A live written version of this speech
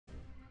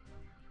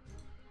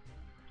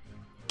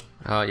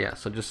Yeah,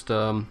 so just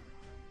a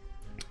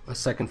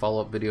second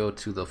follow-up video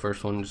to the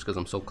first one, just because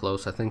I'm so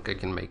close. I think I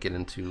can make it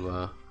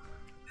into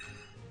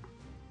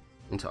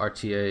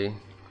RTA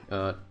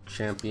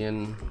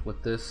champion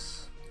with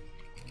this.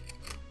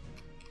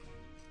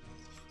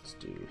 Let's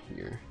do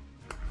here.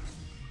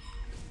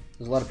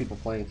 There's a lot of people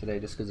playing today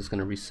just because it's going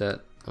to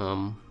reset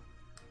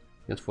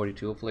against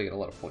 42. Hopefully I get a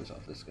lot of points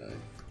off this guy.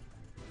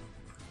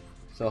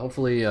 So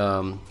hopefully it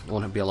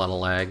won't be a lot of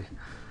lag.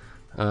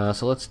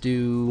 So let's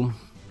do,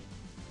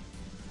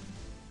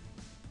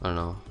 I don't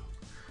know.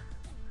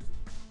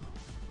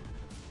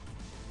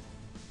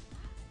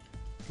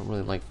 I don't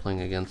really like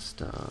playing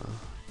against, I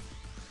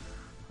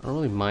don't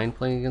really mind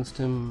playing against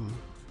him.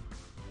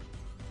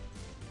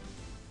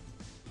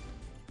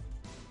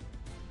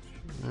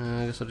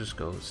 I guess I'll just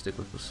stick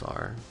with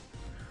Basar.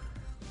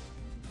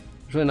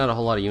 There's really not a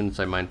whole lot of units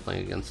I mind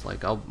playing against.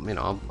 Like I'll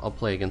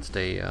play against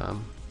a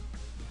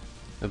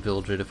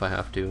Vildred if I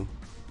have to.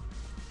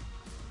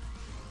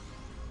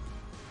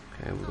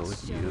 Okay, we'll go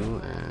with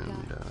you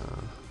and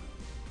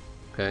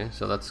okay,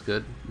 so that's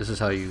good. This is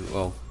how you.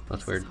 Oh,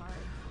 that's weird.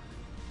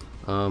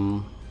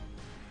 So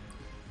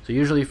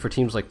usually for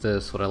teams like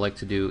this, what I like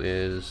to do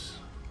is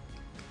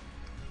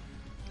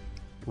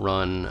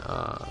run.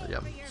 Yeah.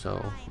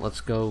 So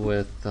let's go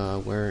with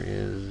where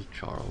is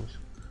Charles?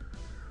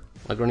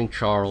 I like running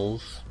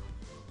Charles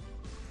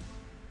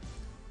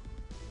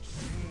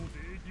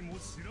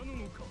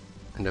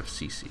and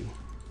FCC.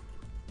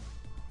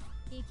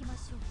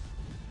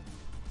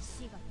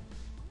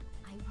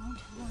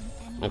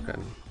 Okay,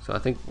 so I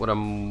think what I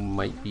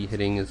might be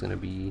hitting is going to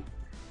be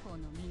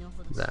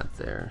that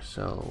there.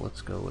 So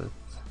let's go with.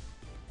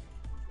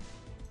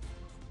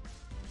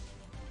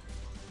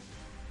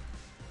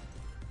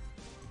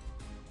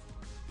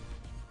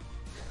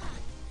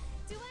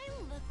 Do I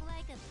look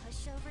like a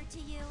pushover to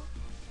you?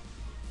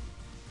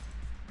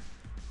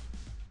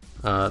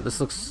 This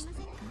looks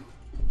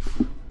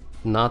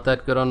not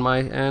that good on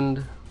my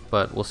end,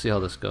 but we'll see how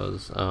this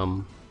goes.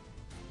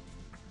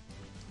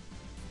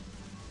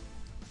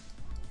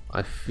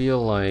 I feel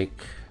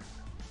like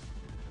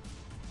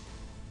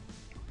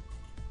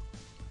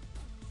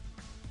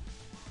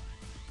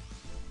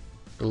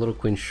the Little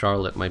Queen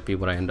Charlotte might be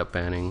what I end up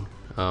banning.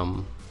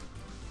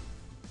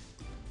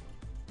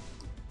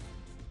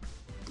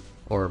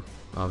 Or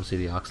obviously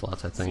the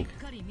Oxlots, I think.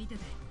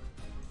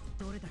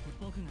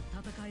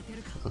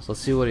 So let's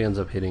see what he ends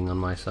up hitting on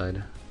my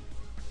side.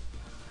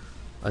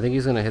 I think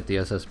he's gonna hit the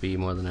SSB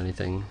more than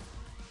anything,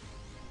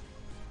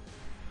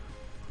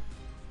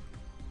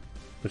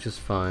 which is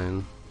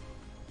fine.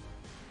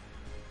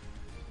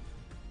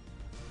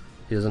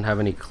 He doesn't have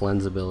any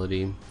cleanse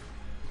ability.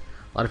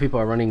 A lot of people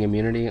are running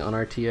immunity on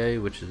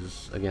RTA, which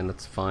is, again,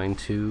 that's fine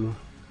too.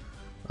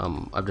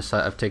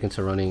 I've taken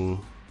to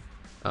running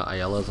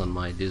Ayala's on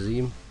my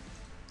Dizzy.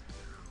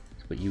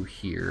 Let's put you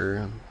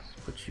here.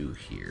 Let's put you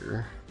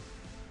here.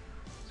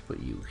 Let's put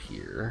you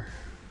here.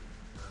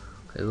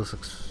 Okay, this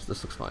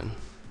looks fine.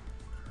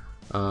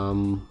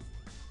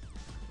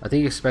 I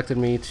think he expected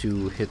me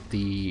to hit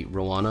the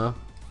Rowana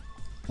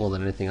more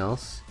than anything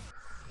else,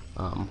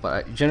 but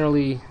I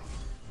generally,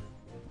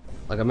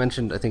 like I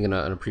mentioned, I think in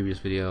a previous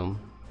video,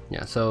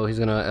 yeah. So he's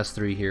gonna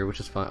S3 here,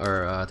 which is fine,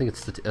 or I think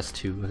it's the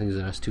S2. I think he's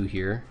an S2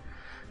 here,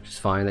 which is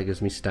fine. That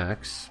gives me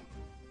stacks.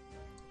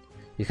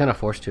 He's kind of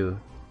forced to.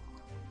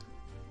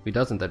 If he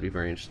doesn't, that'd be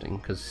very interesting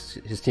because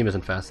his team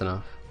isn't fast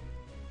enough.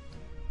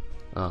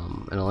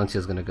 And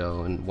Alencia's gonna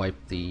go and wipe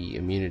the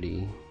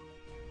immunity.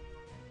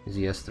 Is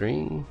he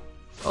S3ing?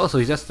 Oh, so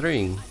he's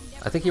S3ing.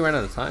 I think he ran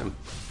out of time.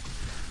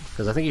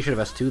 Because I think you should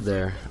have S2'd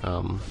there.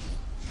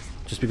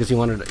 Just because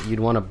you'd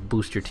want to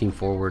boost your team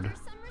forward.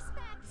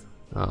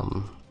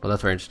 But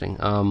that's very interesting.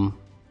 Let's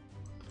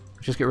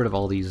just get rid of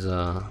all these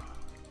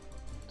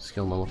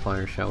skill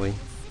nullifiers, shall we?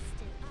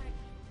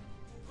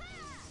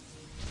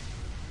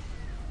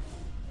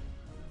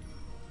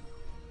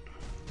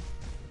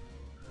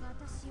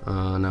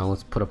 Now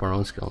let's put up our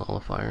own skill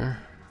nullifier.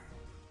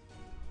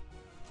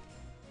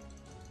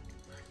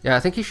 Yeah, I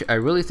think he should. I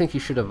really think he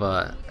should have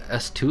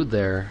S2'd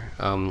there.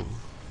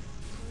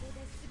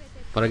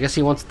 But I guess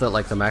he wants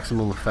the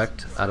maximum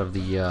effect out of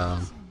the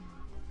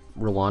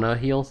Rowana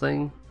heal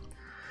thing.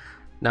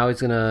 Now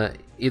he's gonna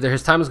either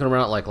his time is gonna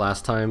run out like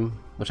last time,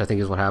 which I think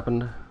is what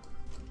happened.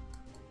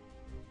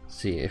 Let's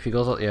see if he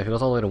goes. Yeah, if he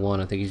goes all the way to 1,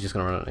 I think he's just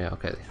gonna run out. Yeah,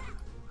 okay.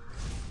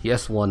 He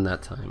S1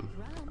 that time.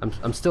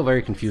 I'm still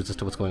very confused as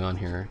to what's going on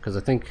here, because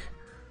I think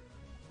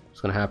what's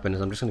gonna happen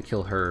is I'm just gonna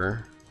kill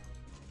her.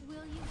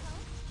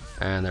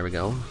 And there we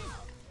go.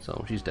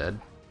 So she's dead.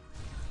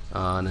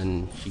 And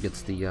then she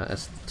gets the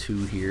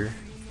S2 here.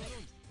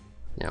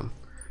 Yeah.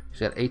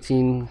 She's got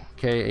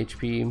 18k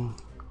HP.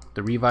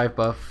 The revive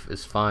buff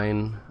is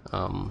fine.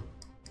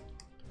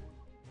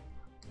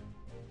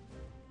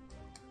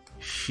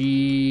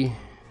 She...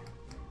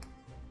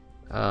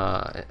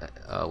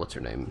 what's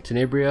her name?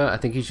 Tenebria. I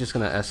think he's just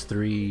gonna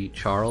S3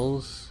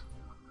 Charles.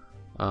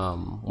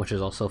 Which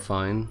is also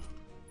fine.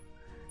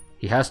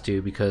 He has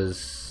to,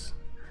 because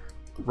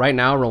right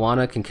now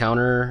Rowana can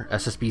counter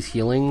SSB's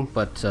healing,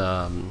 but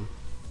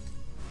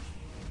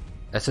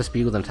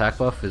SSB with an attack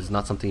buff is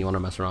not something you want to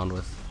mess around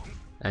with.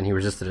 And he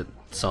resisted it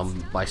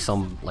by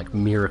some like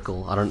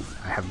miracle. I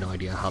have no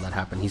idea how that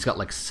happened. He's got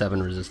like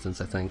 7 resistance,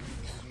 I think.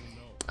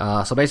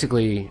 So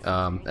basically,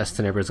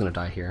 S-Tenebra is gonna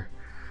die here.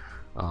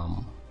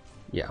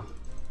 Yeah.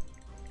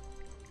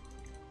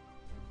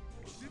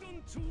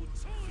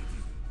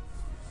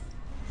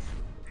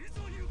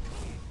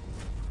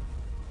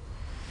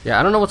 Yeah,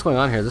 I don't know what's going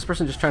on here. This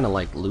person just trying to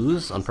like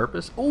lose on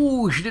purpose.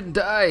 Oh, she didn't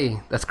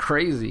die. That's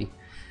crazy.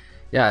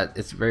 Yeah,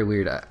 it's very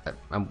weird.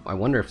 I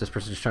wonder if this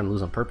person's just trying to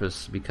lose on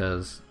purpose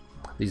because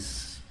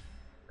these.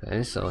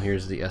 Okay, so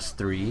here's the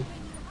S3.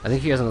 I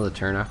think he has another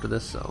turn after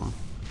this, so.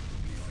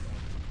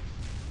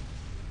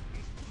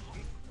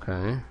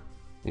 Okay,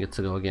 he gets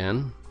to go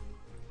again.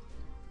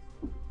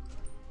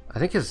 I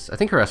think her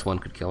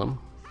S1 could kill him.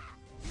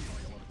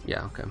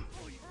 Yeah, okay,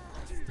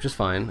 which is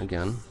fine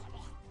again.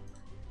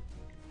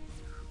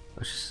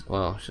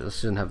 Well, she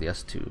doesn't have the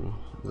S2.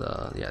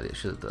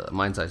 The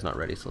Mind's Eye's not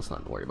ready, so let's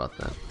not worry about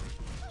that.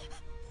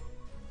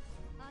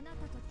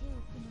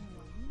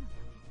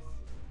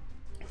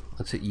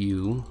 Let's hit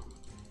you.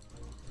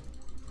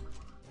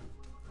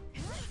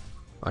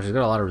 Oh, she's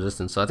got a lot of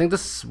resistance, so I think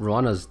this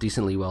Ruana is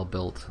decently well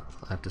built,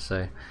 I have to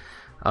say.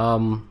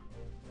 The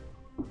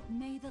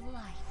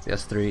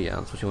S3, yeah,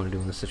 that's what you want to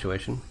do in this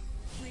situation.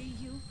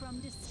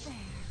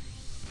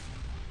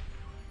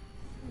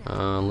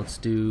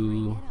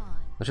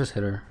 Let's just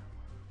hit her.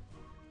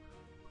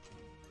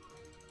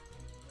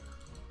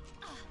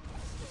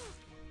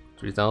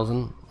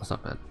 $3,000? That's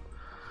not bad.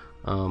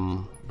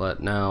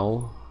 But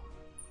now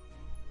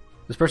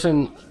this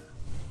person,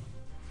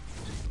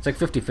 it's like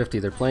 50-50.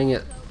 They're playing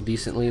it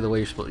decently the way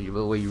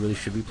you really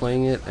should be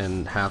playing it,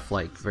 and half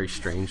like very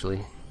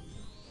strangely.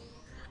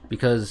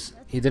 Because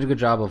he did a good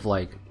job of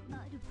like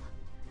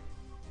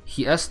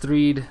he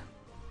S3'd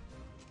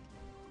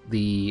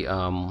the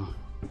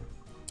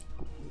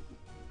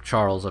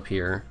Charles up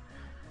here,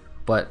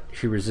 but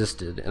she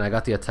resisted, and I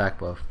got the attack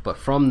buff. But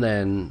from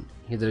then,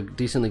 he did a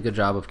decently good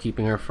job of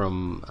keeping her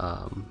from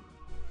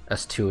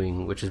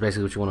S2ing, which is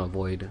basically what you want to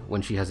avoid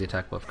when she has the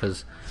attack buff,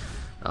 because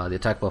the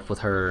attack buff with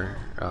her,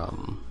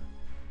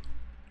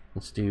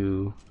 let's hit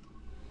you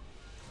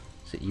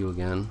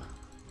again,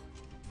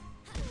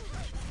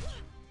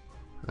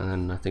 and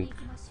then I think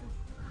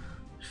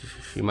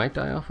she might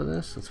die off of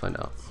this. Let's find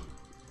out.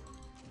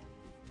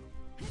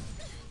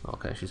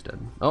 Okay, she's dead.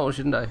 Oh, she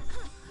didn't die.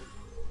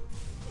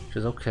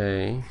 She's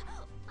okay.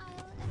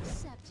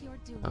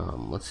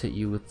 Let's hit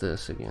you with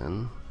this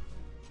again.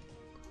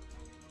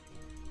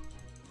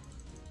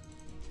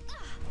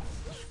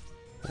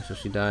 So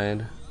she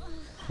died.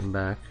 Came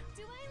back.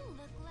 Do I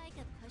look like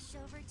a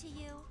pushover to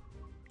you?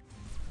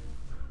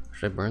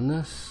 Should I burn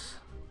this?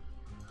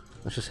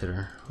 Let's just hit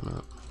her. Or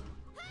not.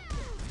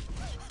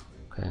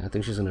 Okay, I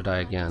think she's gonna die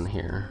again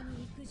here.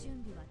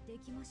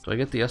 Do I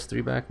get the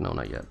S3 back? No,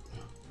 not yet.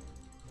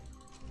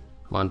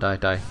 Come on,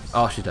 die.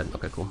 Oh, she's dead.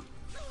 Okay, cool.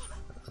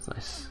 That's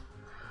nice.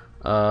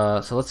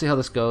 So let's see how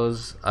this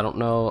goes. I don't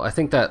know. I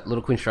think that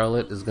Little Queen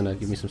Charlotte is gonna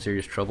give me some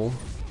serious trouble.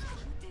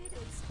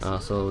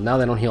 So now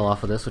they don't heal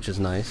off of this, which is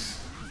nice.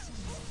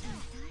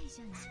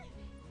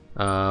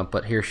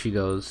 But here she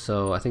goes.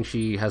 So I think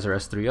she has her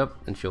S3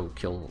 up, and she'll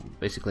kill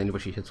basically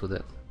anybody she hits with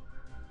it.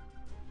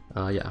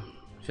 Yeah,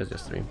 she has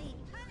S3.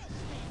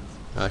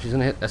 She's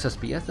gonna hit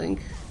SSB, I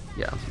think.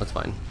 Yeah, that's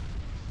fine.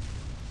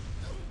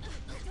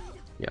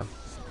 Yeah,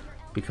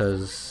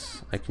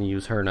 because I can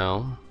use her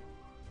now.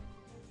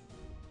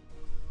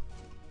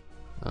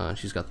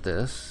 She's got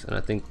this, and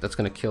I think that's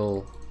gonna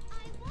kill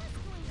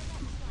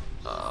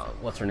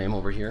what's her name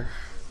over here.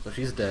 So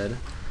she's dead.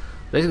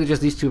 Basically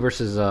just these two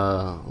versus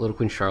Little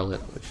Queen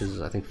Charlotte, which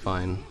is I think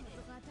fine.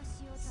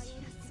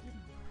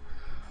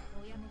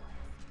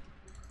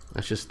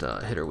 Let's just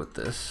hit her with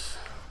this.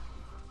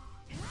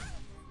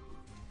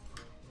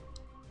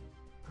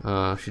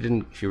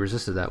 She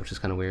resisted that, which is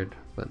kind of weird,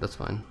 but that's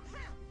fine.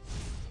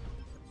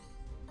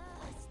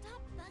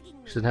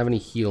 She doesn't have any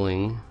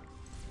healing.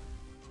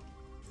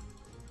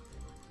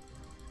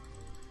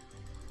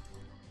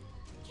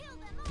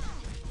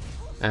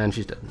 And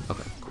she's dead.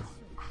 Okay,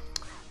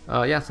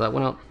 cool. Yeah, so that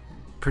went out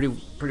pretty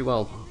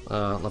well.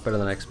 A lot better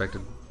than I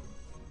expected.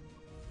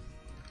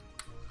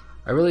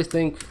 I really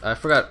think, I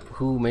forgot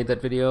who made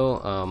that video.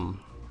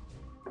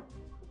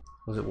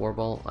 Was it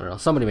Warball? I don't know.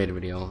 Somebody made a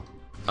video.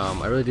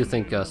 I really do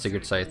think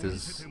Sigurd Scythe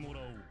is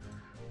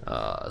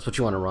what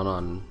you want to run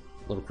on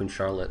Little Queen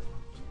Charlotte.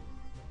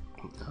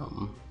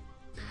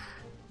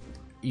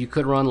 You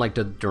could run like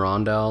the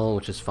Durandal,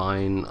 which is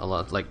fine. A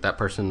lot like that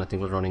person I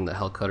think was running the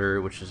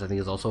Hellcutter, which is I think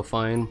is also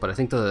fine. But I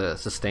think the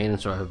sustain and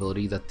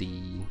survivability that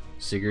the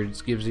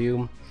Sigurds gives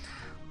you,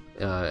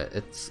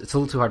 it's a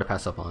little too hard to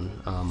pass up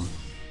on.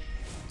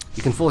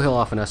 You can full heal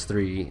off an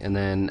S3 and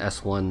then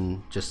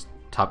S1 just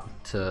top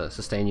to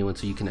sustain you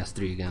until you can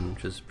S3 again,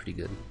 which is pretty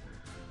good.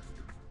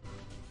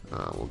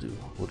 We'll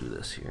do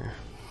this here.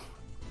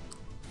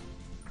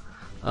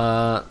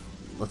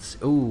 Let's.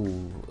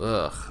 Ooh,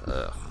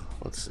 ugh.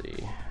 Let's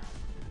see.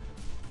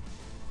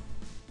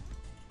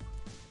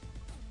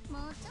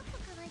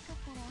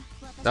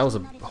 That was a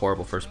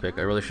horrible first pick.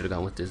 I really should have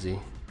gone with Dizzy.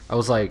 I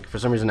was like, for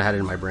some reason I had it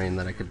in my brain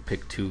that I could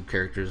pick 2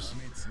 characters.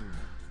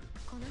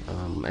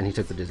 And he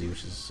took the Dizzy,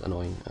 which is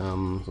annoying.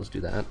 So let's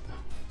do that.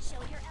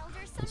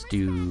 Let's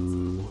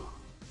do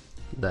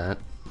that.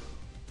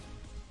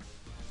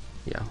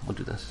 Yeah, we'll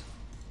do this.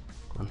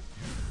 Come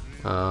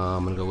on.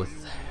 I'm gonna go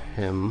with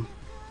him.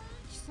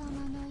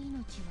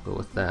 Go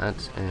with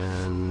that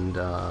and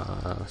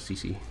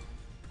CC.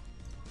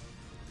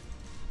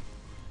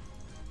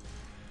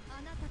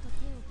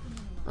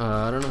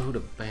 I don't know who to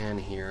ban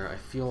here. I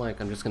feel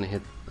like I'm just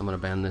gonna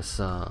ban this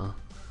Arbiter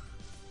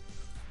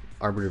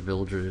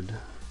Vildred.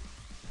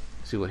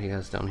 See what he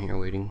has down here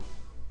waiting.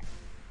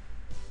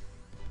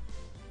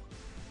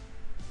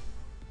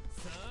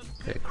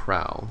 Okay,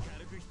 Crow.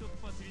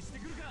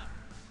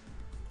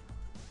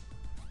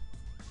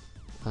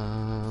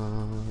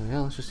 Yeah,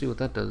 let's just see what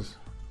that does.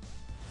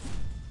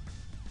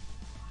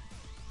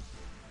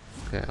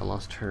 Okay, I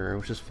lost her,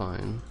 which is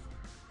fine.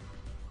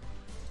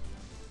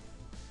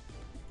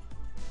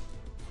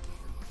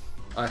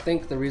 I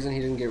think the reason he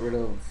didn't get rid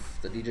of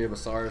the DJ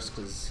Bassar is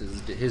because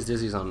his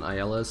Dizzy's on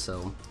Ayala,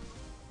 so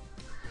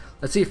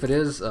let's see if it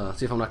is.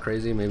 See if I'm not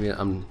crazy. Maybe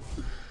I'm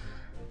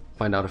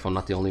find out if I'm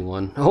not the only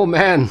one. Oh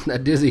man,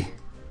 that Dizzy.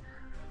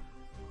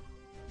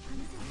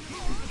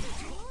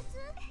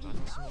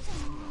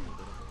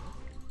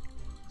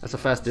 That's a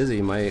fast Dizzy.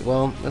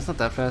 Well, that's not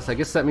that fast. I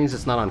guess that means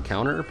it's not on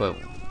counter, but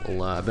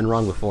well, I've been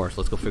wrong before,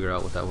 so let's go figure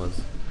out what that was.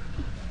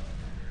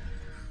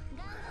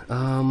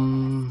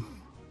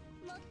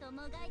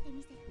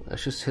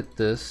 Let's just hit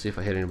this, see if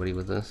I hit anybody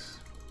with this.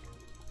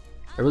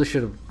 I really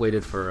should have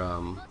waited for,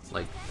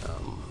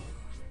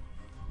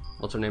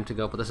 what's her name to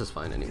go, but this is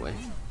fine anyway.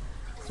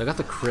 So I got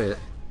the crit.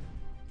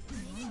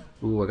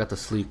 Ooh, I got the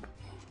sleep.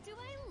 Do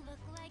I look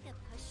like a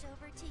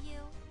pushover to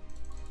you?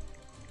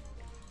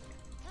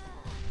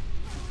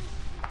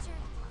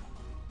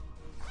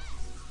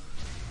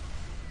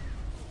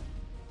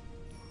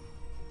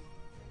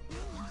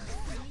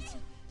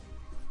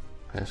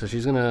 Okay, so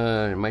she's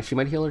gonna, she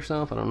might heal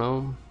herself, I don't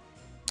know.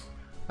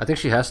 I think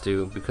she has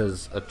to,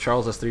 because a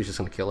Charles S3 is just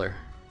gonna kill her.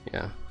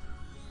 Yeah.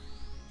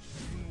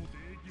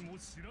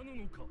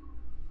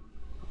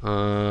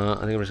 I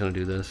think I'm just gonna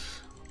do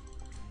this.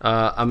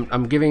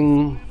 I'm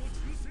giving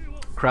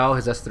Crow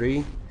his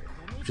S3,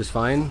 which is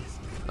fine.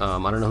 I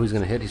don't know who he's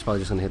gonna hit. He's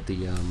probably just gonna hit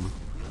the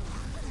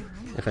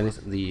if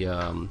anything, the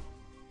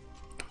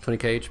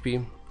 20k HP.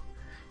 He's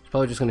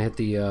probably just gonna hit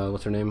the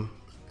what's her name,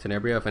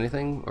 Tenebria, if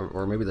anything,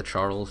 or maybe the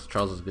Charles.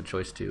 Charles is a good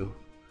choice too.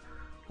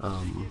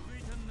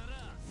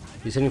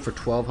 He's hitting for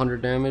 1200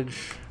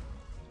 damage.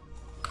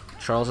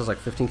 Charles has like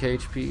 15k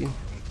HP.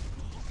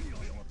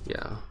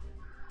 Yeah.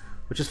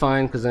 Which is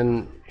fine, because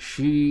then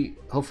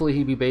hopefully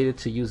he'd be baited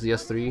to use the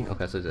S3.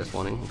 Okay, so he's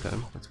S1ing. Okay,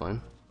 that's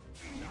fine.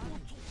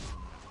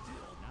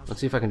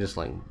 Let's see if I can just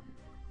like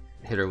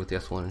hit her with the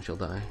S1 and she'll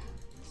die.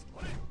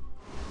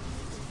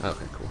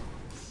 Okay, cool.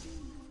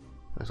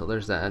 And so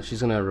there's that. She's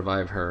gonna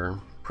revive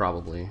her,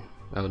 probably.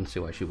 I wouldn't see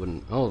why she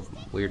wouldn't. Oh,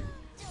 weird.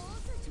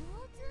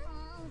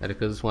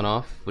 Etika's went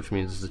off, which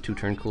means it's a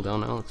 2-turn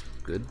cooldown now. That's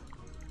good.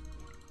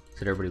 Let's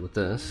hit everybody with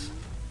this.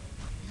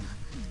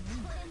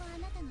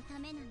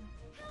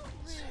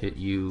 Let's hit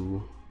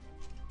you.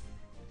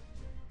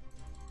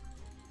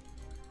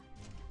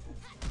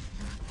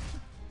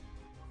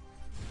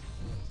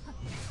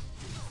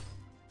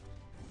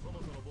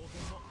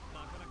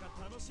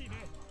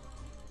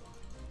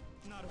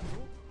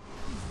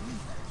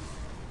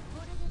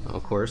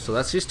 Of course, so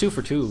that's just 2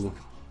 for 2.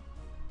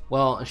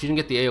 Well, she didn't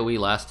get the AoE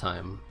last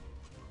time.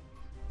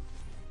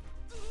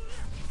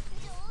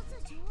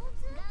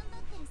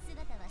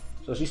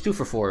 So she's 2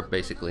 for 4,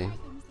 basically.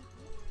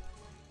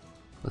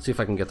 Let's see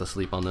if I can get the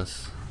sleep on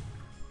this.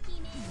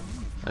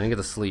 I didn't get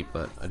the sleep,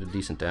 but I did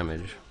decent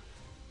damage.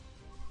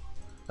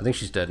 I think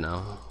she's dead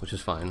now, which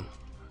is fine.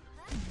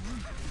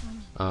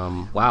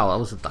 Wow, that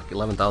was like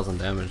 11,000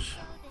 damage.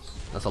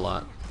 That's a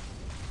lot.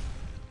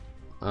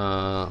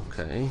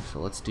 Okay, so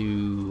let's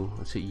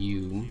hit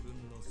you.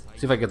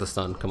 See if I get the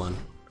stun, come on.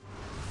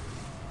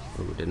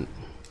 Oh, we didn't.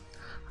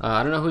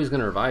 I don't know who he's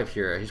gonna revive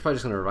here. He's probably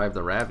just gonna revive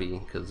the Ravi,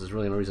 because there's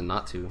really no reason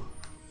not to.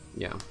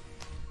 Yeah.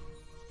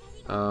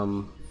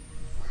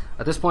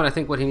 At this point, I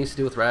think what he needs to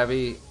do with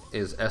Ravi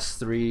is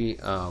S3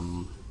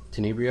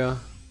 Tenebria,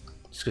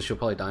 just because she'll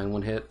probably die in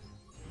 1 hit.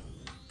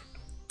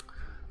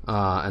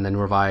 And then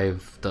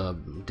revive the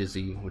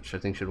Dizzy, which I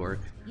think should work.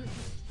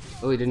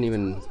 Oh, he didn't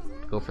even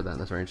go for that.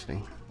 That's very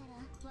interesting.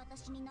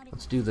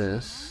 Let's do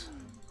this.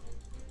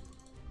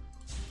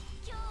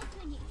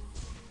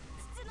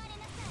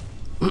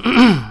 See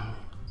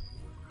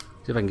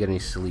if I can get any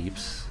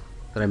sleeps.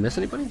 Did I miss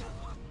anybody?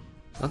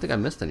 I don't think I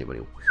missed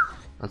anybody.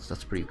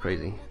 That's pretty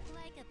crazy.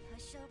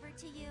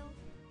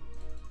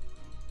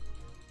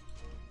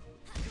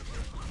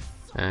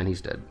 And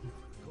he's dead.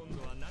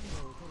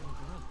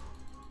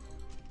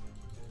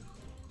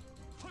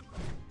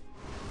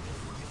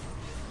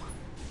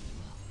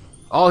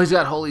 Oh, he's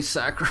got Holy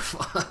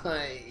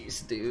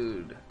Sacrifice,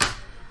 dude.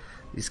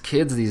 These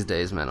kids these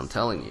days, man, I'm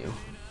telling you.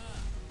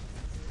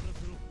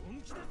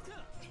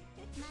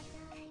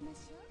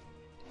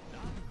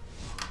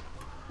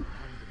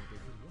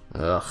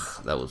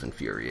 Ugh, that was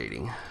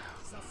infuriating.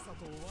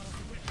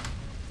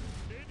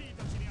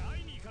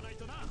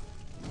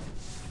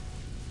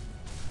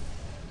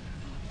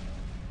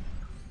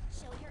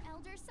 Show your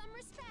elders some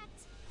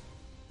respect.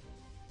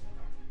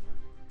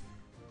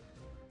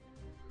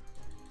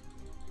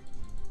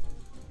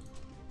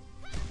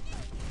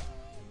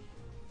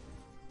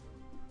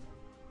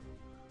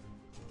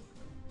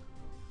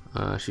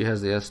 She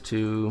has the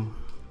S2.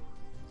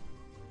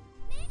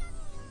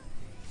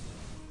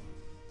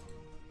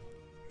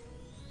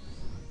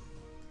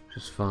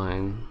 Just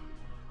fine.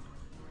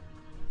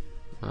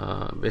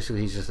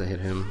 Basically, he's just to hit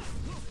him.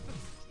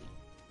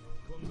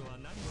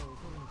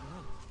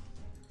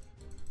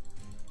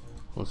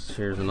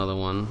 Here's another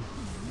one.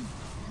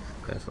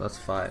 Okay, so that's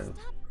 5.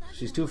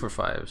 She's 2 for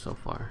 5 so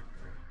far.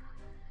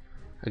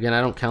 Again,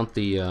 I don't count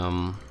the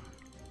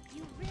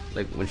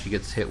like when she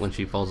gets hit when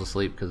she falls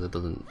asleep, because it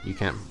doesn't. You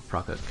can't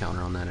proc a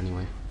counter on that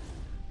anyway.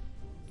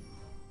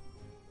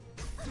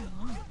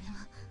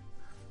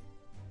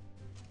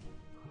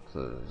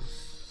 So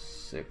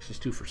 6. She's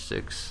 2 for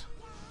 6.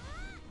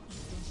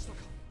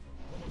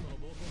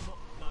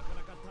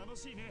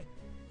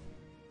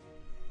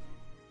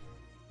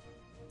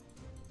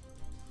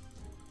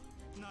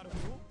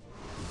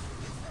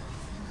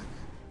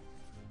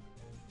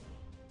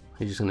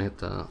 He's just gonna hit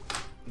the.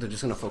 They're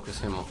just gonna focus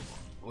him,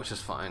 which is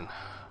fine.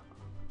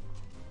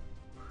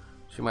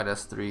 She might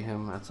S3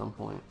 him at some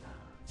point.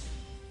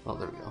 Oh,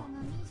 there we go.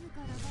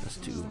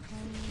 S2.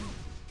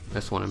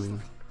 S1, I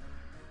mean.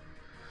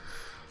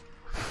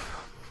 I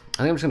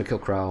think I'm just gonna kill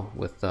Crow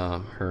with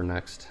her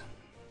next.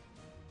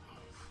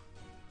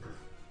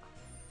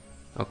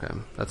 Okay,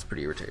 that's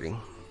pretty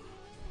irritating.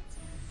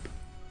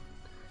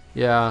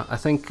 Yeah, I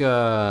think. Who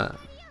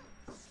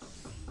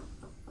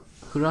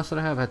else did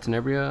I have? I had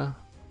Tenebria.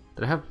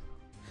 Did I have?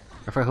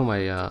 I forgot who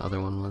my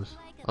other one was.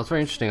 Oh, that's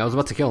very interesting. I was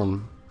about to kill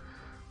him,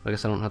 but I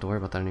guess I don't have to worry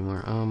about that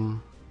anymore.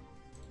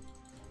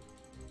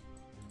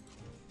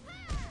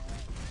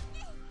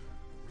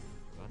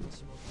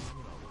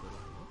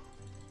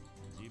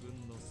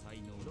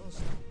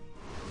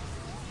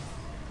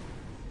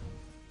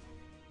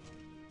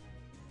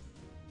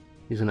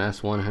 He's gonna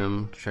S1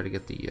 him to try to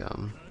get the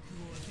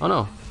oh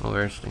no! Oh,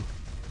 very interesting.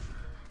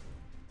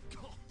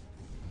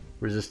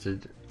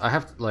 Resisted. I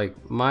have to, like,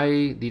 my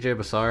DJ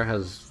Basar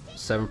has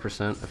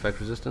 7% effect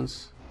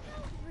resistance,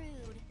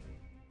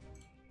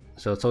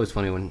 so it's always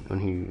funny when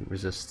he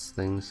resists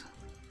things.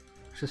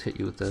 Let's just hit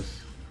you with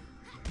this.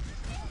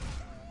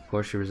 Of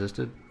course, she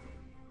resisted.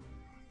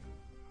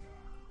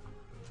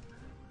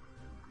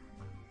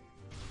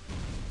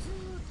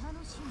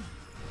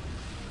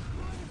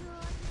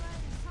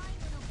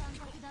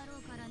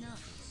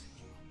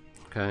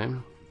 Okay.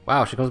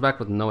 Wow, she comes back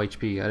with no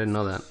HP. I didn't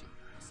know that.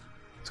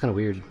 It's kind of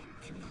weird.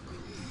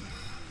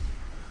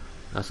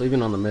 So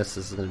even on the miss,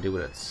 this is going to do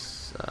what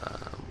it's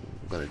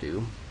going to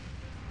do.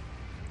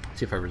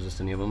 See if I resist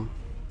any of them.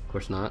 Of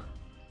course not.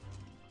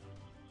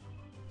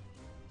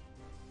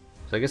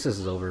 So I guess this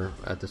is over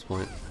at this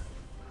point.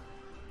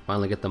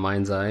 Finally get the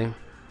Mind's Eye.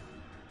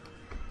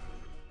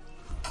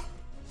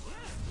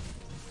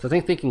 So I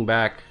think thinking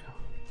back,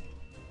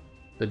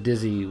 the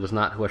Dizzy was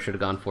not who I should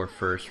have gone for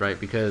first, right?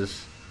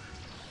 Because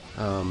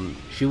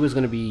she was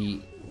going to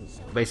be...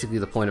 Basically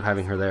the point of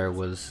having her there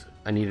was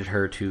I needed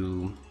her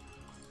to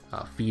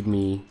feed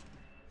me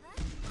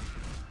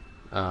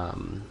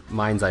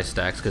Mind's Eye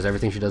stacks, because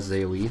everything she does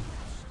is AoE.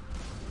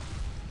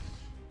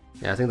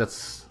 Yeah, I think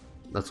that's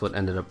what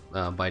ended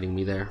up biting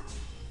me there.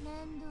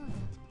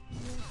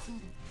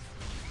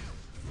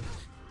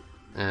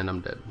 And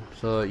I'm dead.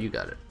 So you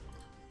got it.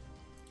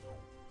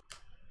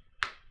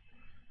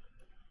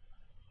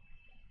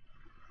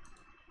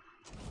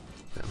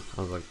 Yeah,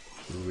 I was like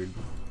weird.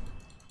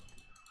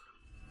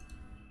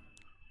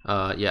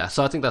 Yeah,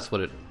 so I think that's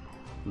what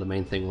the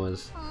main thing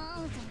was.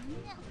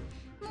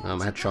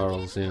 I had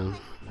Charles, yeah,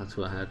 that's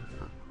who I had.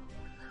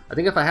 I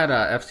think if I had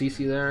a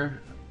FCC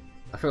there,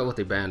 I forgot what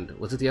they banned.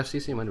 Was it the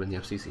FCC? It might have been the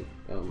FCC.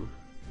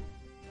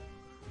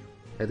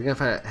 I think if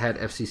I had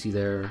FCC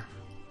there,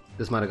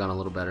 this might have gone a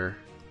little better,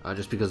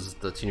 just because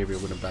the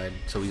Tenebria would have died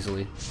so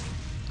easily.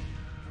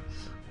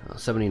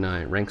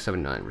 79, rank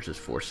 79 versus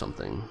 4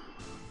 something.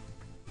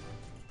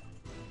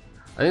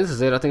 I think this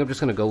is it. I think I'm just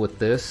gonna go with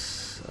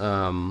this,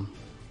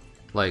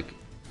 like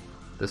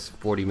this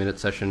 40-minute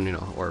session, you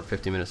know, or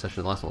 50-minute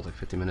session. The last one was like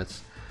 50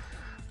 minutes.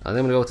 I think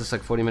I'm gonna go with this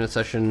like 40-minute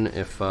session.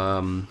 If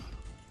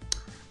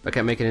I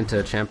can't make it into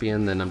a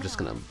champion, then I'm just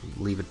gonna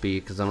leave it be,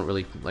 because I don't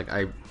really like.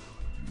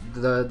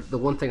 The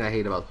one thing I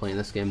hate about playing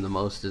this game the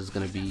most is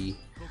gonna be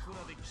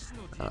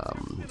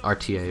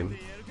RTA.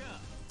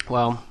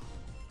 Well,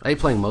 I hate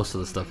playing most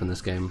of the stuff in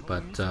this game,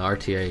 but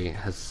RTA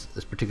has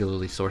this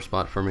particularly sore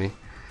spot for me.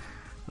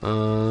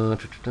 What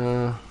to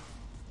do?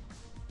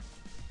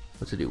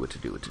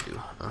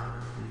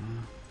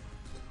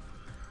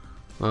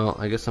 Well,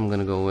 I guess I'm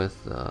gonna go with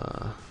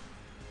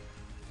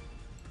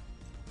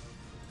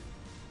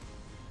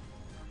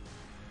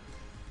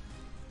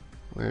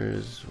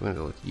we're gonna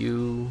go with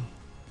you.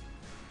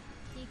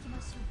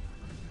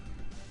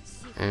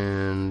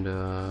 And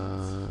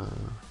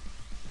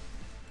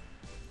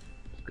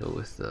go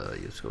with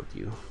let's go with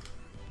you.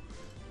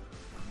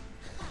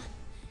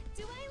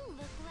 Do I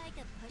look like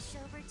a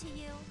pushover to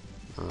you?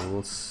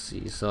 Let's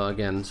see. So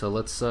again, so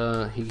let's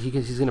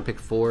he's gonna pick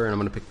 4, and I'm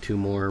gonna pick 2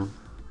 more.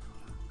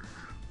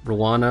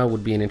 Rowana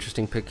would be an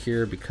interesting pick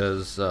here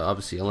because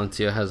obviously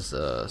Alencia has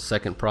a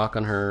second proc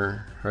on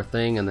her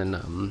thing, and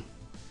then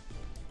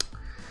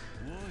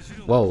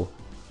whoa,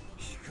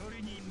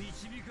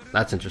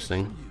 that's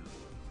interesting.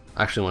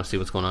 I actually want to see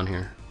what's going on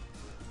here.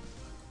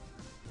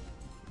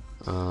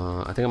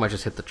 I think I might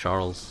just hit the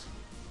Charles,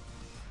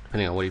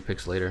 depending on what he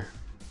picks later.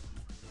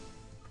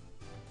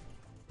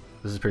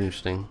 This is pretty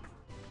interesting.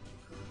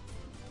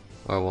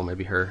 Oh well,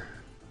 maybe her.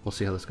 We'll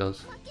see how this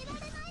goes.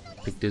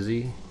 Pick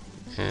Dizzy,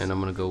 and I'm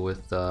gonna go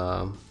with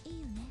where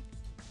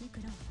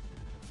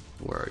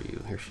are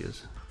you? Here she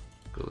is.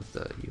 Go with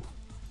you.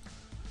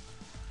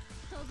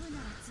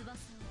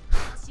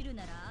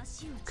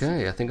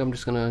 Okay, I think I'm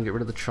just gonna get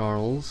rid of the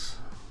Charles.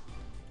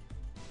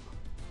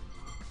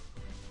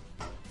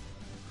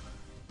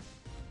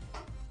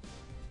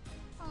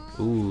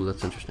 Ooh,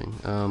 that's interesting.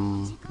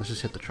 Let's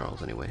just hit the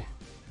Charles anyway.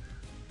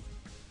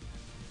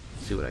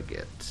 See what I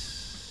get.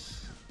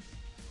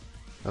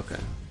 Okay.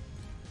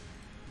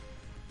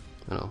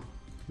 Oh no,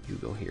 you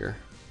go here.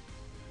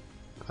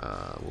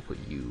 We'll put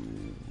you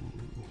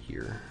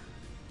here.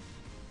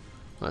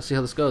 Let's see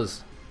how this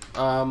goes.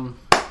 I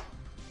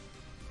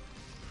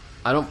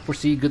don't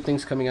foresee good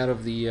things coming out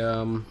of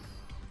the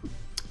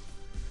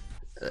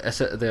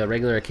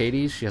regular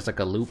Arcades. She has like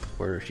a loop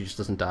where she just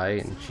doesn't die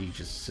and she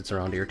just sits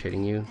around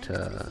irritating you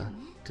to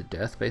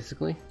death,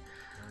 basically.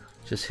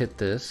 Just hit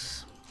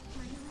this.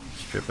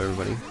 Strip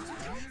everybody.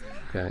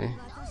 Okay.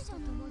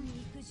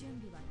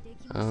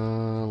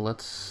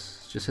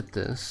 Let's just hit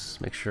this.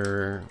 Make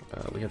sure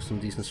we have some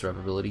decent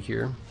survivability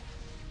here.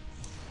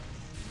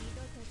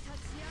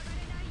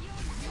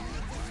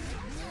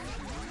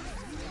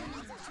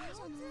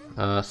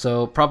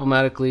 So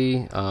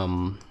problematically,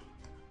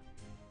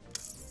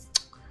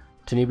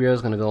 Tenebria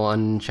is going to go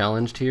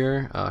unchallenged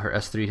here. Her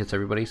S3 hits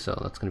everybody, so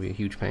that's going to be a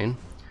huge pain.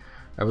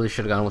 I really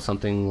should have gone with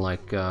something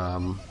like I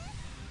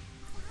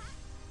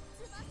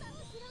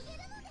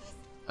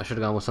should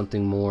have gone with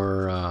something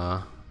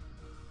more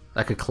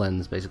that could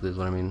cleanse, basically, is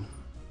what I mean.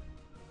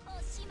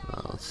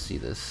 Let's see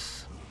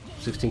this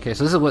 16k.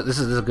 So this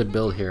is a good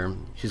build here.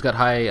 She's got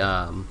high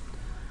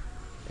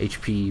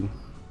HP,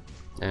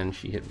 and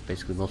she hit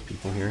basically most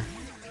people here.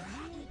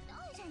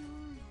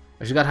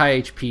 She's got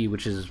high HP,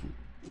 which is,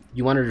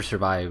 you want her to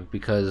survive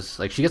because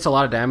like she gets a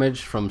lot of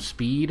damage from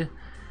speed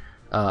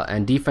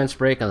and defense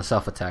break and the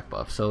self attack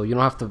buff. So you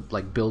don't have to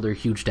like build her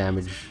huge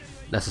damage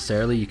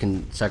necessarily. You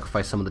can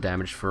sacrifice some of the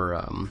damage for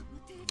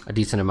a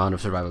decent amount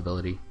of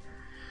survivability.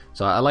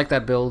 So I like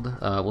that build.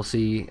 We'll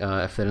see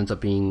if it ends up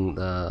being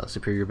the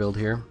superior build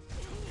here.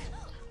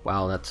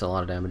 Wow, that's a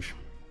lot of damage.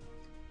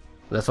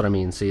 That's what I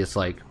mean. See, it's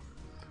like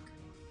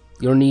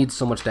you don't need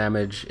so much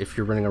damage if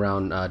you're running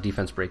around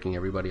defense breaking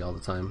everybody all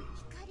the time.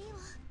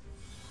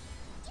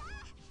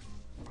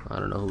 I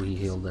don't know who he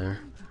healed there.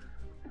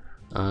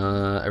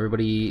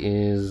 Everybody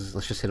is...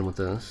 Let's just hit him with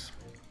this.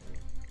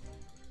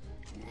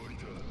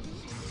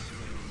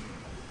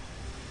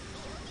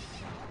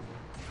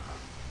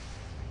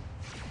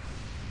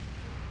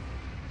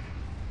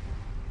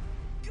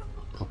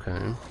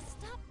 Okay.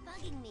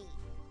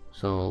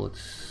 So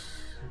let's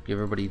give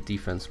everybody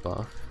defense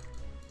buff.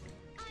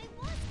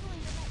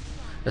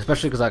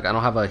 Especially because like I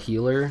don't have a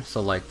healer,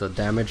 so like the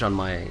damage on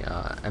my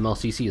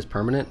MLCC is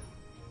permanent.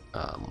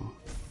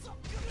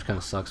 Which kind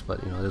of sucks,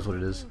 but you know, it is what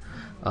it is.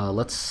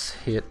 Let's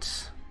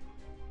hit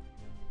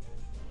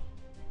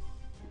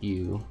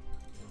you.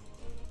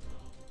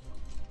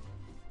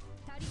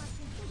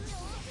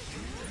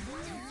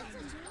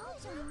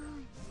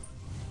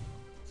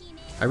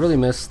 I really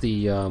miss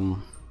the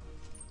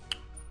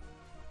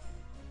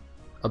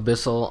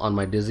Abyssal on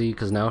my Dizzy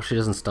because now she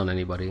doesn't stun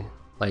anybody.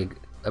 Like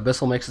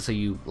Abyssal makes it so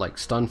you like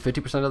stun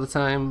 50% of the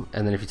time,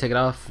 and then if you take it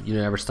off, you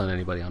never stun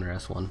anybody on her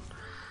S1.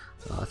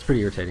 It's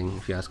pretty irritating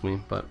if you ask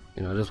me, but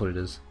you know, it is what it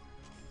is.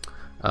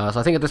 So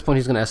I think at this point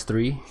he's gonna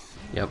S3.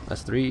 Yep,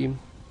 S3.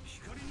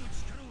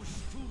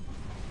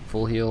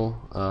 Full heal.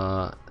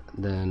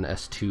 Then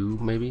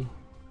S2 maybe.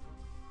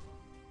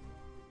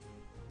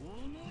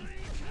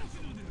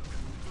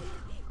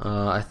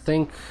 I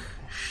think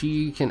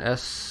she can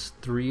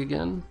S3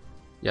 again.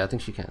 Yeah, I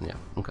think she can. Yeah.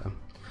 Okay.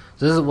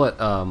 So this is what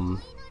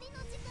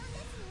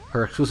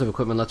her exclusive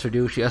equipment lets her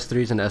do. She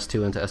S3s into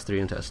S2 into S3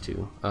 into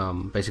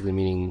S2. Basically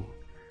meaning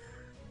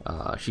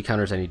she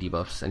counters any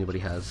debuffs anybody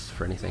has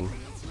for anything,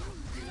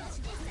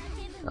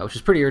 which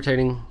is pretty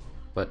irritating.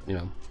 But you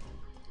know,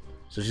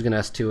 so she's gonna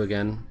S2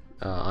 again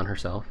on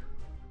herself.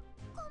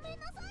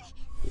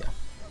 Yeah.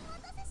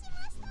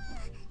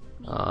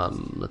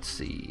 Let's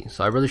see.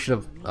 So I really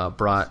should have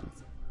brought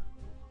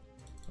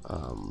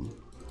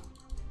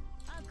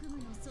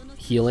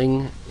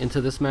healing into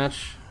this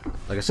match.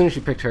 Like as soon as she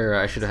picked her,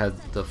 I should have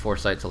had the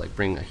foresight to like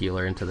bring a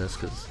healer into this,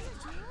 because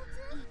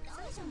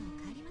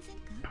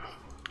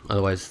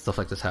Otherwise, stuff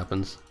like this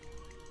happens.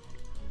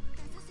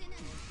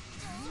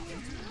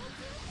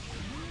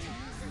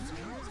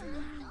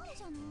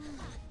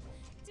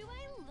 Do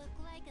I look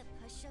like a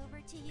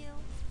pushover to you?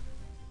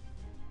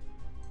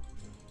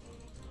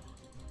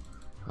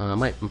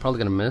 I'm probably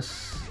gonna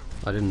miss.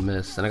 I didn't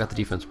miss, and I got the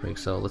defense break,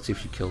 so let's see if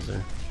she kills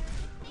her.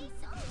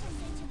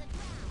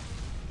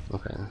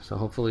 Okay, so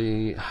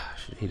hopefully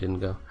he didn't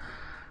go.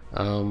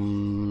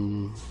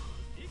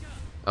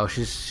 Oh,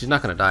 she's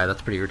not gonna die.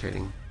 That's pretty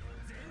irritating.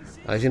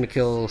 He's gonna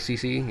kill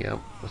CC. Yep,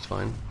 that's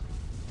fine.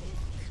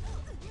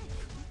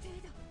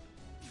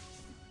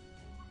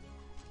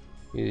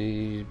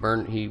 He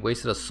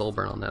wasted a soul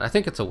burn on that. I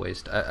think it's a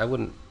waste. I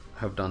wouldn't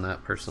have done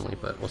that personally,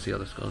 but we'll see how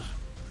this goes.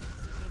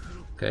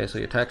 Okay, so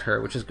he attacked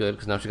her, which is good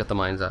because now she got the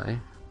mind's eye.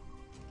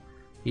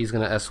 He's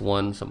gonna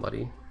S1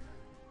 somebody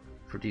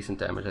for decent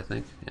damage, I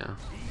think. Yeah.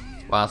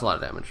 Wow, that's a lot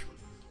of damage.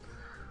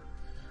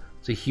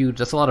 It's a huge.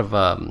 That's a lot of.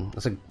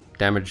 That's a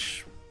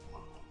damage.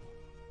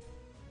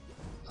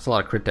 That's a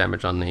lot of crit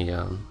damage on the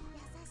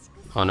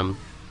on him.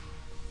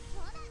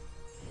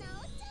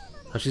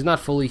 Now she's not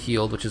fully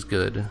healed, which is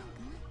good.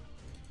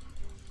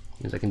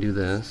 Means I can do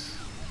this.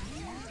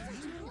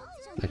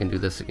 I can do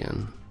this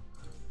again.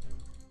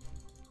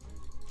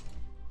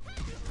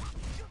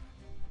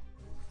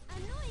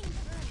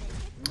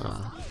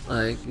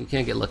 You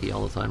can't get lucky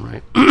all the time,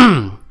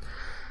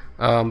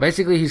 right?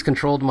 Basically, he's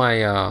controlled my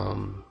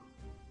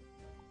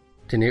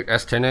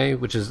S10A,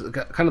 which is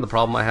kind of the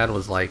problem I had.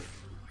 Was like,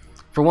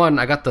 for one,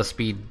 I got the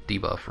speed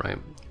debuff, right?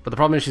 But the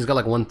problem is she's got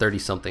like 130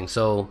 something.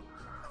 So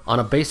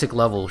on a basic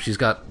level, she's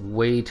got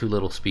way too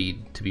little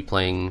speed to be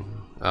playing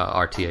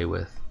RTA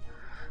with.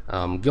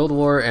 Guild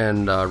War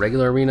and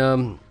regular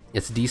arena,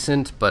 it's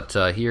decent, but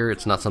here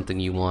it's not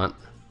something you want.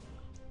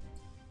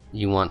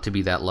 You want to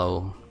be that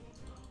low.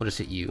 We'll just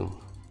hit you.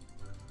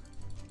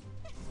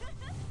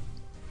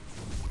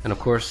 And of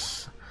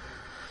course,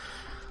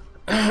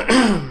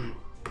 I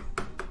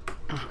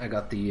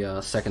got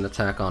the second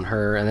attack on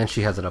her, and then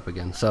she has it up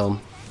again. So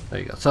there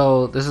you go.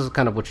 So this is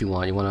kind of what you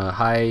want. You want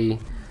a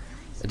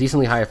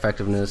decently high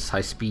effectiveness,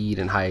 high speed,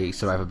 and high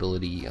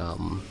survivability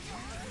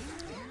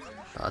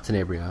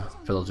Tenebria,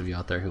 for those of you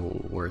out there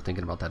who were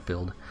thinking about that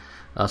build.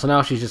 So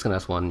now she's just gonna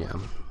S1, yeah.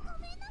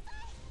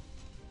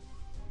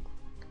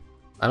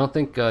 I don't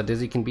think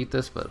Dizzy can beat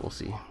this, but we'll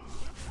see.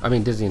 I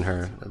mean, Dizzy and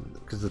her,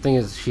 because the thing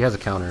is, she has a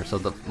counter, so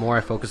the more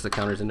I focus the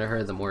counters into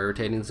her, the more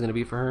irritating it's gonna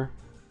be for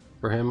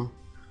him.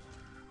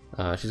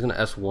 She's gonna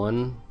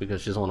S1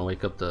 because she doesn't want to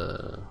wake up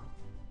the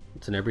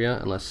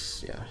Tenebria,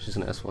 unless, yeah, she's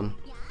gonna S1.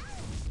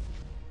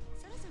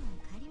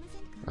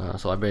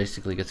 So I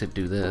basically get to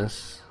do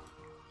this.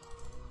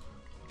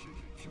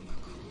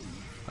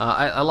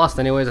 I lost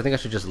anyways. I think I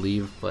should just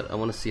leave, but I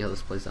want to see how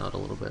this plays out a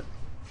little bit.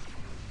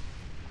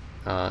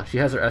 She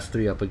has her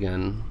S3 up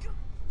again.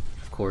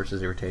 Of course,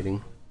 is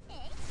irritating.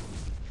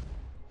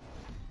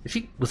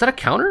 Was that a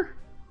counter?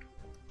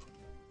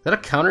 Is that a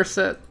counter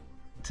set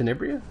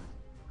Tenebria?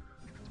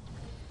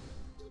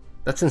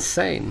 That's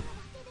insane.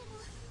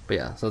 But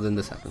yeah, so then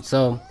this happens.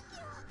 So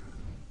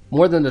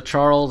more than the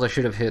Charles, I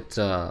should have hit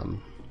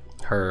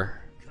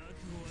her,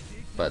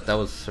 but that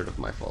was sort of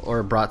my fault,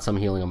 or brought some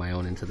healing on my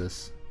own into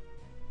this.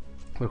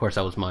 Of course,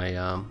 that was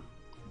my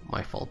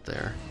my fault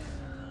there.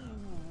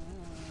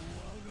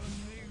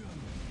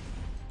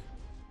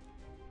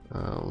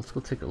 Let's go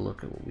take a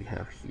look at what we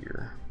have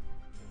here.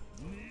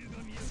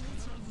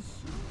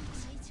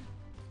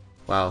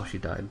 Wow, she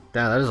died.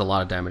 Damn, that is a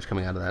lot of damage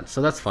coming out of that.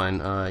 So that's fine.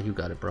 You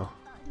got it, bro.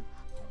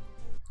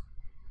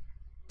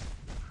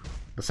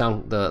 The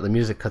sound, the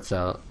music cuts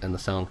out, and the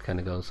sound kind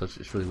of goes, so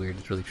it's really weird.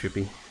 It's really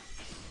trippy.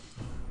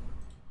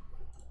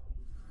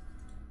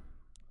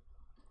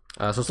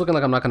 So it's looking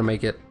like I'm not gonna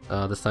make it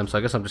this time. So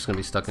I guess I'm just gonna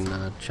be stuck in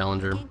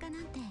Challenger,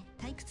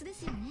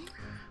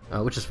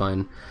 which is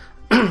fine.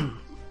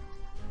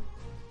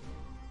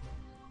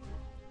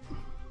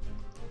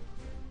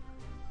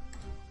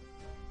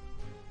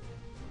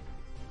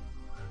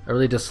 I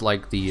really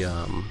dislike the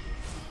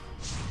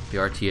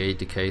RTA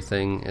decay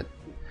thing.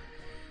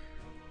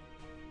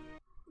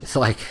 It's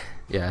like,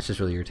 yeah, it's just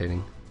really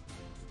irritating.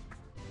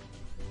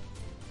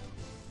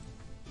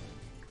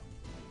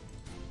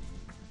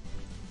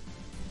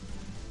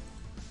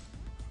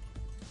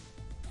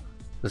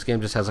 This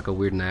game just has like a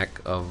weird knack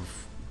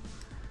of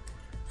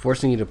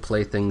forcing you to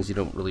play things you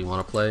don't really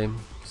want to play.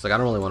 It's like, I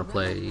don't really want to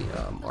play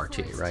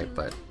RTA, right?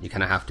 But you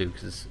kind of have to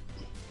because,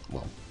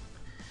 well,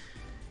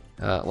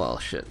 well,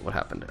 shit, what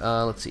happened?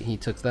 Let's see, he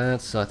took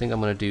that, so I think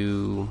I'm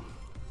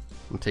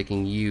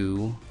taking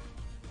you,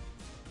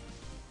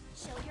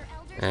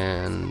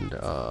 and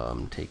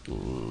I'm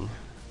taking,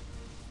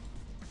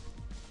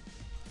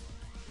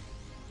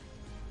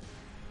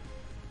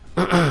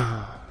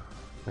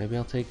 maybe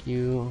I'll take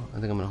you. I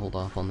think I'm gonna hold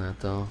off on that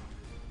though.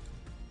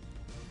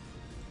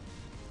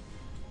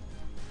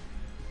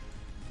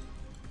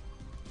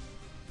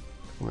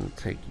 I'm gonna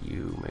take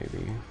you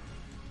maybe.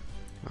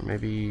 Or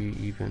maybe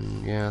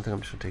even, yeah, I think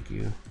I'm just gonna take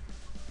you.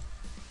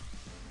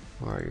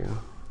 Where are you?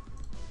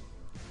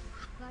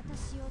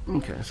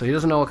 Okay, so he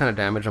doesn't know what kind of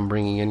damage I'm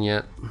bringing in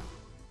yet.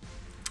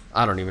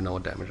 I don't even know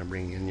what damage I'm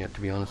bringing in yet,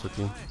 to be honest with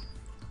you.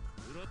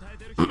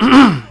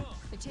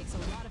 It takes a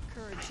lot of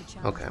courage to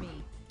challenge Okay.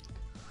 me.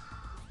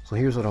 So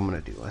here's what I'm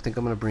gonna do. I think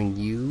I'm gonna bring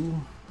you.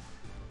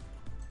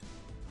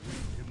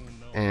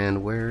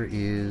 And where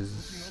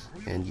is...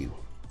 and you.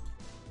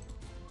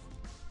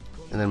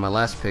 And then my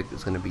last pick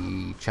is gonna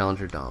be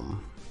Challenger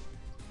Dom.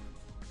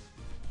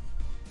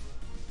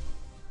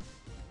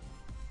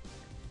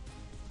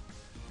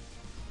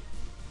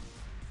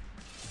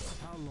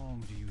 How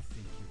long do you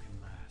think you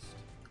can last?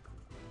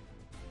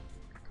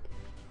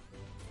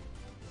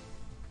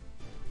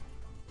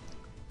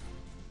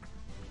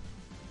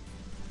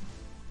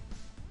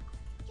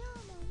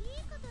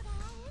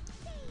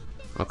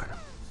 Okay.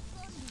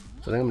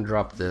 So I think I'm gonna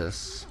drop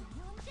this.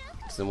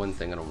 It's the one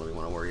thing I don't really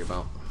want to worry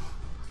about.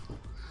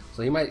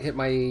 So he might hit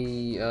my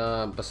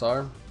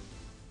Basar. Oh,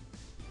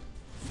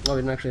 he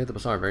didn't actually hit the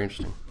Basar. Very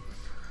interesting.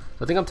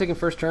 So I think I'm taking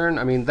first turn.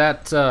 I mean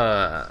that.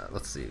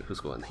 Let's see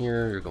who's going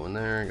here. You're going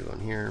there. You're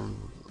going here.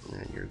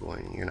 And you're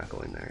going. You're not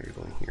going there. You're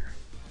going here.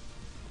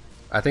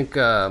 I think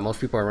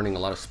most people are running a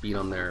lot of speed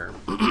on their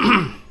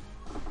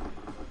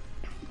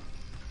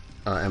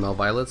ML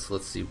Violets.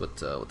 Let's see what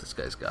this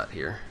guy's got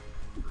here.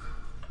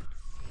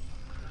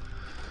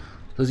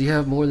 Does he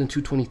have more than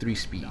 223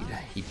 speed?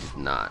 He did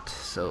not.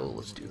 So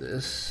let's do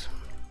this.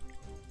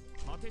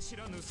 Stop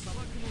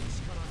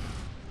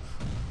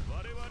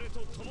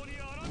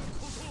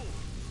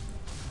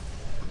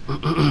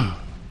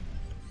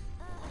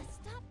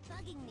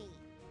bugging me.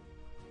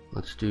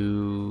 Let's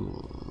do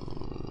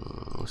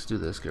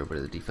this. Get everybody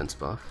the defense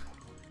buff.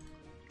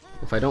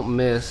 If I don't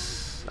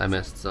miss, I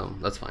missed, so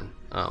that's fine.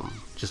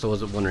 Just I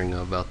wasn't wondering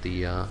about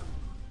the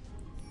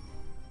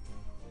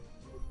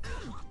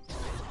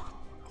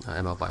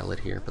ML Violet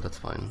here, but that's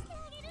fine.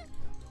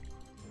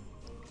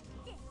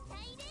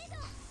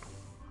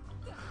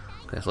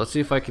 Okay, so let's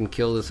see if I can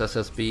kill this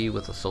SSB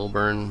with a soul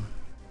burn.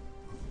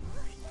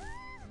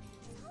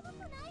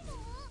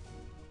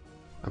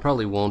 I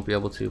probably won't be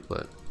able to,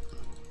 but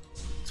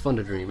it's fun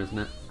to dream, isn't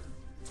it?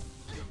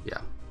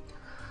 Yeah.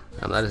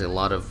 That is a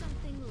lot of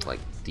like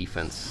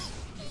defense,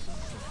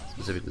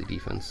 specifically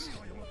defense.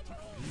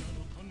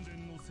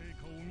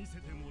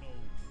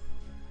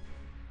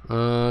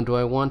 Do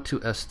I want to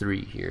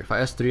S3 here? If I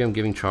S3, I'm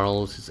giving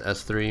Charles his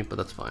S3, but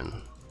that's fine.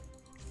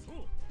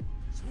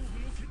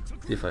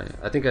 See if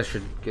I think I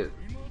should get.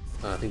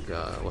 I think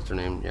what's her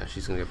name? Yeah,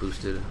 she's gonna get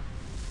boosted.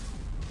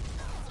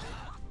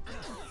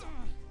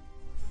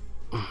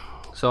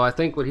 So I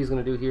think what he's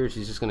gonna do here is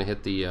he's just gonna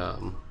hit the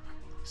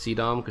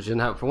C-Dom because she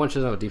didn't have. For one, she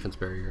doesn't have a defense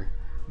barrier.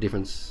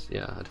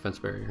 Yeah, a defense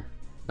barrier.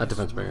 Not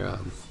defense barrier.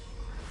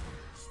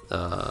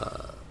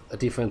 A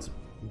defense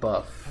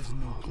buff,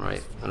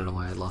 right? I don't know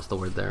why I lost the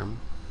word there.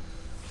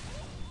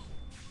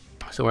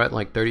 So we're at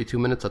like 32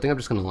 minutes. I think I'm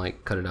just gonna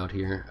like cut it out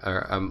here.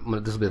 Or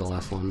this will be the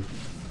last one.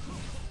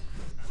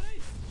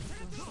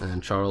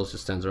 And Charles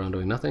just stands around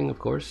doing nothing, of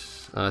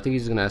course. I think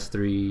he's gonna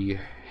S3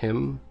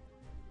 him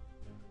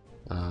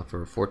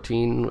for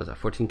 14. Was that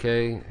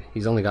 14k?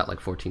 He's only got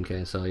like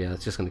 14k, so yeah,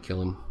 it's just gonna kill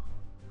him,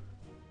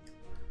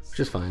 which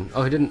is fine.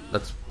 Oh, he didn't.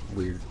 That's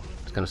weird.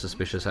 It's kind of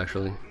suspicious,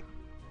 actually.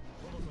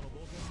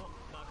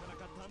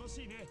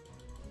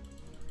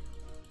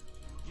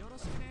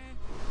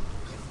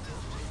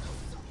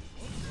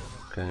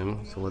 Okay,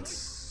 so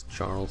let's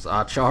Charles.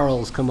 Ah,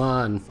 Charles, come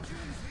on!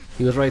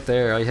 He was right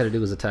there. All you had to do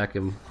was attack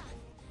him.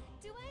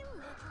 So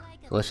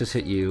let's just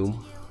hit you.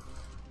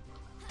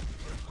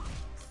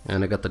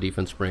 And I got the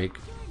defense break.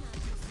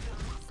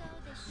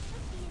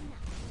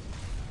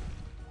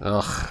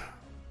 Ugh.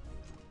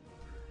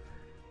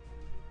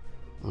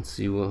 Let's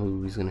see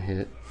who he's gonna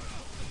hit.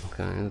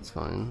 Okay, that's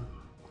fine.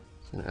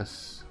 He's gonna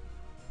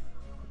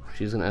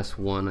she's gonna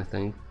S1, I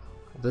think.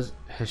 Has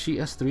she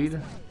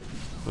S3'd?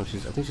 No, I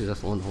think she's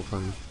S1 the whole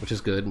time, which is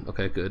good.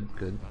 Okay, good.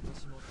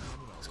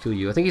 Let's kill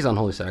you. I think he's on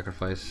Holy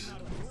Sacrifice.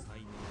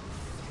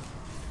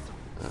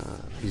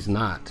 He's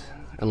not,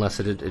 unless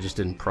it just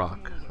didn't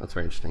proc. That's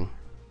very interesting.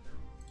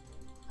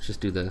 Let's just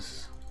do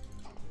this.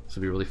 This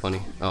would be really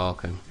funny. Oh,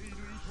 okay.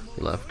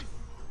 He left.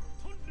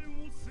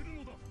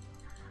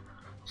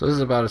 So this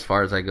is about as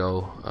far as I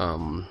go.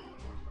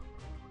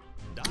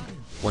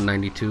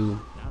 192.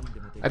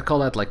 I'd call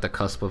that like the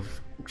cusp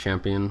of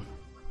champion.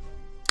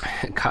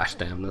 Gosh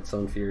damn, that's so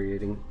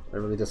infuriating. I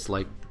really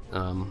dislike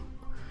the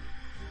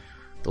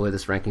way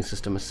this ranking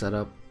system is set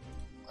up.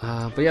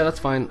 But yeah, that's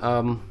fine.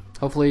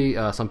 Hopefully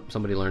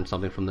somebody learned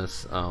something from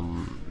this.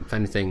 If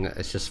anything,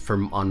 it's just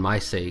on my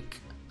sake.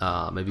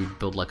 Maybe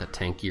build like a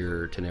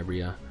tankier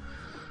Tenebria.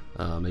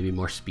 Maybe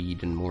more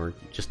speed and more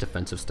just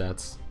defensive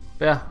stats.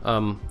 But yeah,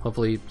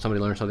 hopefully somebody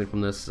learned something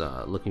from this.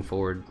 Looking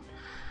forward.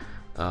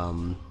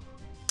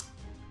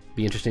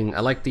 Be interesting.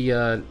 I like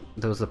there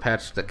was a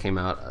patch that came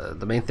out.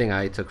 The main thing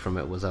I took from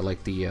it was I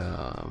like the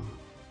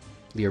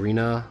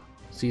arena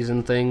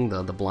season thing,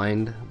 the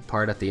blind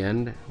part at the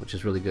end, which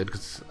is really good.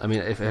 Because I mean,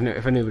 if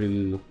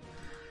anybody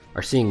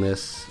are seeing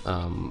this,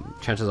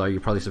 chances are you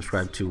probably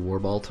subscribed to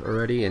Warbalt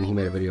already, and he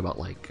made a video about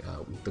like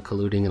the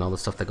colluding and all the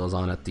stuff that goes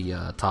on at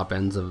the top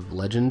ends of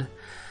Legend.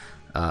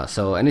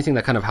 So anything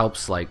that kind of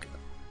helps like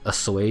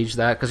assuage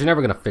that, because you're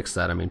never gonna fix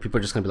that. I mean, people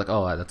are just gonna be like,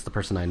 oh, that's the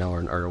person I know,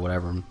 or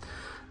whatever.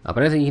 But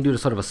anything you can do to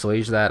sort of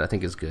assuage that, I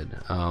think is good.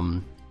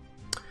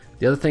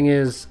 The other thing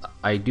is,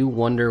 I do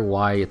wonder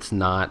why it's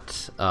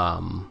not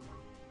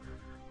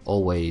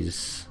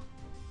always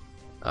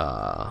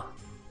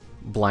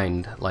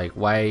blind. Like,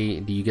 why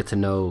do you get to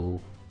know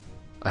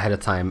ahead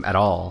of time at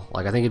all?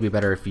 Like, I think it'd be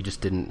better if you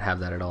just didn't have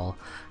that at all.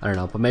 I don't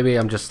know, but maybe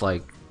I'm just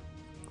like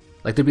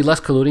there'd be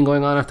less colluding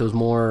going on if there was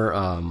more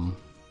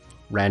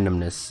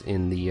randomness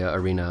in the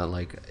arena.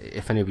 Like,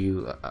 if any of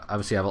you,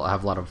 obviously I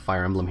have a lot of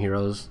Fire Emblem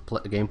Heroes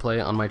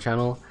gameplay on my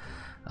channel.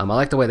 I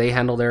like the way they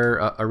handle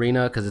their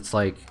arena, because it's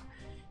like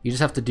you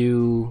just have to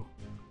do,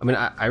 I mean,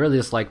 I really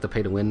just like the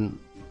pay to win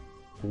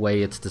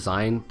way it's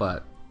designed,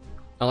 but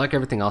I like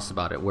everything else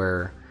about it,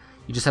 where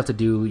you just have to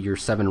do your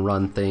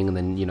 7-run thing, and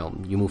then, you know,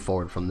 you move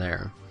forward from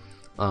there.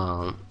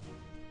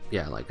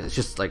 Yeah, like, it's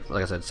just like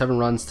I said, 7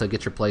 runs to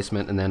get your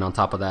placement, and then on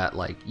top of that,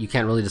 like, you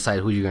can't really decide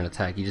who you're going to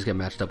attack. You just get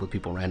matched up with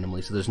people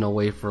randomly, so there's no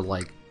way for,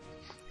 like,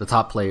 the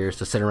top players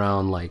to sit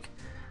around, like,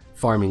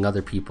 farming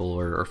other people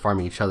or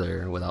farming each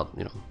other without,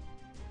 you know,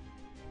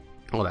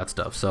 all that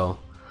stuff. So,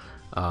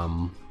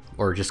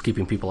 or just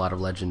keeping people out of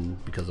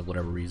Legend because of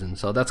whatever reason.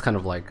 So that's kind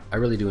of like, I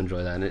really do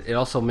enjoy that. And it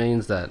also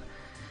means that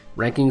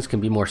rankings can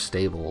be more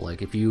stable.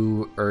 Like, if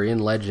you are in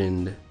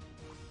Legend,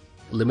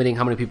 limiting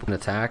how many people can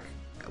attack,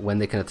 when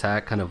they can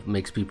attack, kind of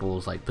makes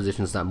people's like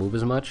positions not move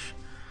as much.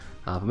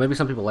 But maybe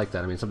some people like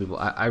that. I mean, some people,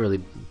 I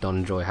really don't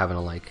enjoy having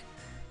to like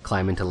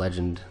climb into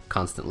Legend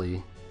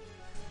constantly.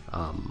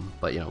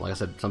 But, you know, like I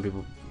said, some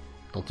people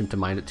don't seem to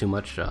mind it too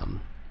much.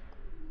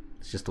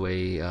 It's just the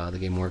way the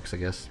game works, I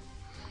guess.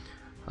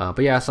 But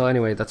yeah, so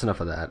anyway, that's enough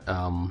of that.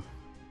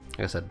 Like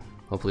I said,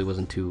 hopefully it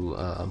wasn't too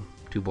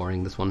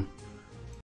boring, this one.